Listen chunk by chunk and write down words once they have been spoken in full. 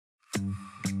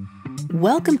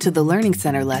Welcome to the Learning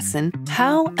Center lesson,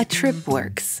 How a Trip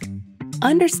Works.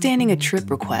 Understanding a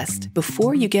trip request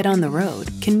before you get on the road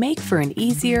can make for an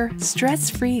easier,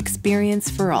 stress-free experience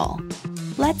for all.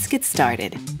 Let's get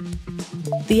started.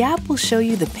 The app will show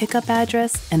you the pickup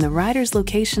address and the rider's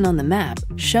location on the map,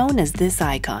 shown as this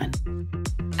icon.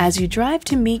 As you drive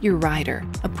to meet your rider,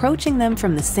 approaching them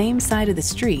from the same side of the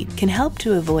street can help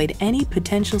to avoid any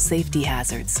potential safety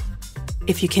hazards.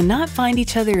 If you cannot find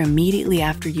each other immediately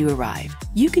after you arrive,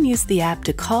 you can use the app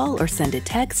to call or send a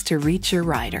text to reach your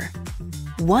rider.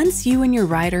 Once you and your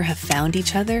rider have found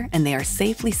each other and they are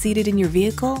safely seated in your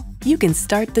vehicle, you can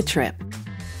start the trip.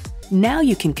 Now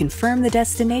you can confirm the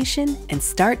destination and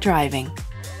start driving.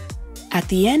 At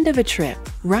the end of a trip,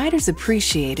 riders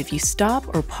appreciate if you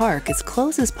stop or park as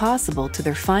close as possible to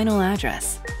their final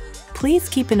address. Please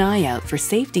keep an eye out for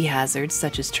safety hazards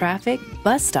such as traffic,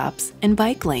 bus stops, and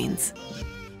bike lanes.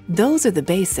 Those are the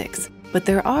basics, but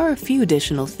there are a few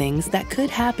additional things that could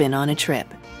happen on a trip.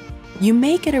 You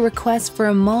may get a request for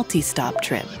a multi-stop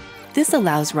trip. This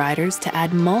allows riders to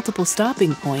add multiple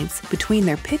stopping points between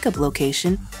their pickup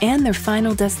location and their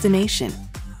final destination.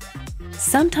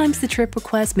 Sometimes the trip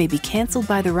request may be canceled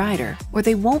by the rider or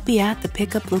they won't be at the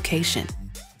pickup location.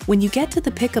 When you get to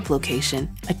the pickup location,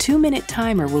 a 2-minute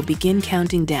timer will begin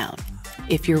counting down.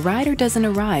 If your rider doesn't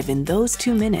arrive in those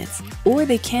 2 minutes or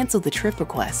they cancel the trip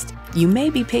request, you may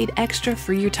be paid extra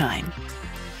for your time.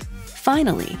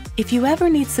 Finally, if you ever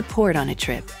need support on a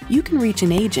trip, you can reach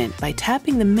an agent by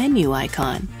tapping the menu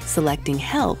icon, selecting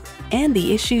Help, and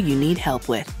the issue you need help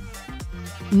with.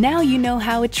 Now you know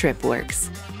how a trip works.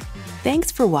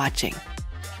 Thanks for watching.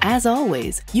 As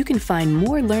always, you can find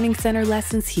more Learning Center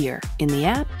lessons here in the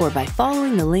app or by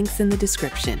following the links in the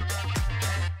description.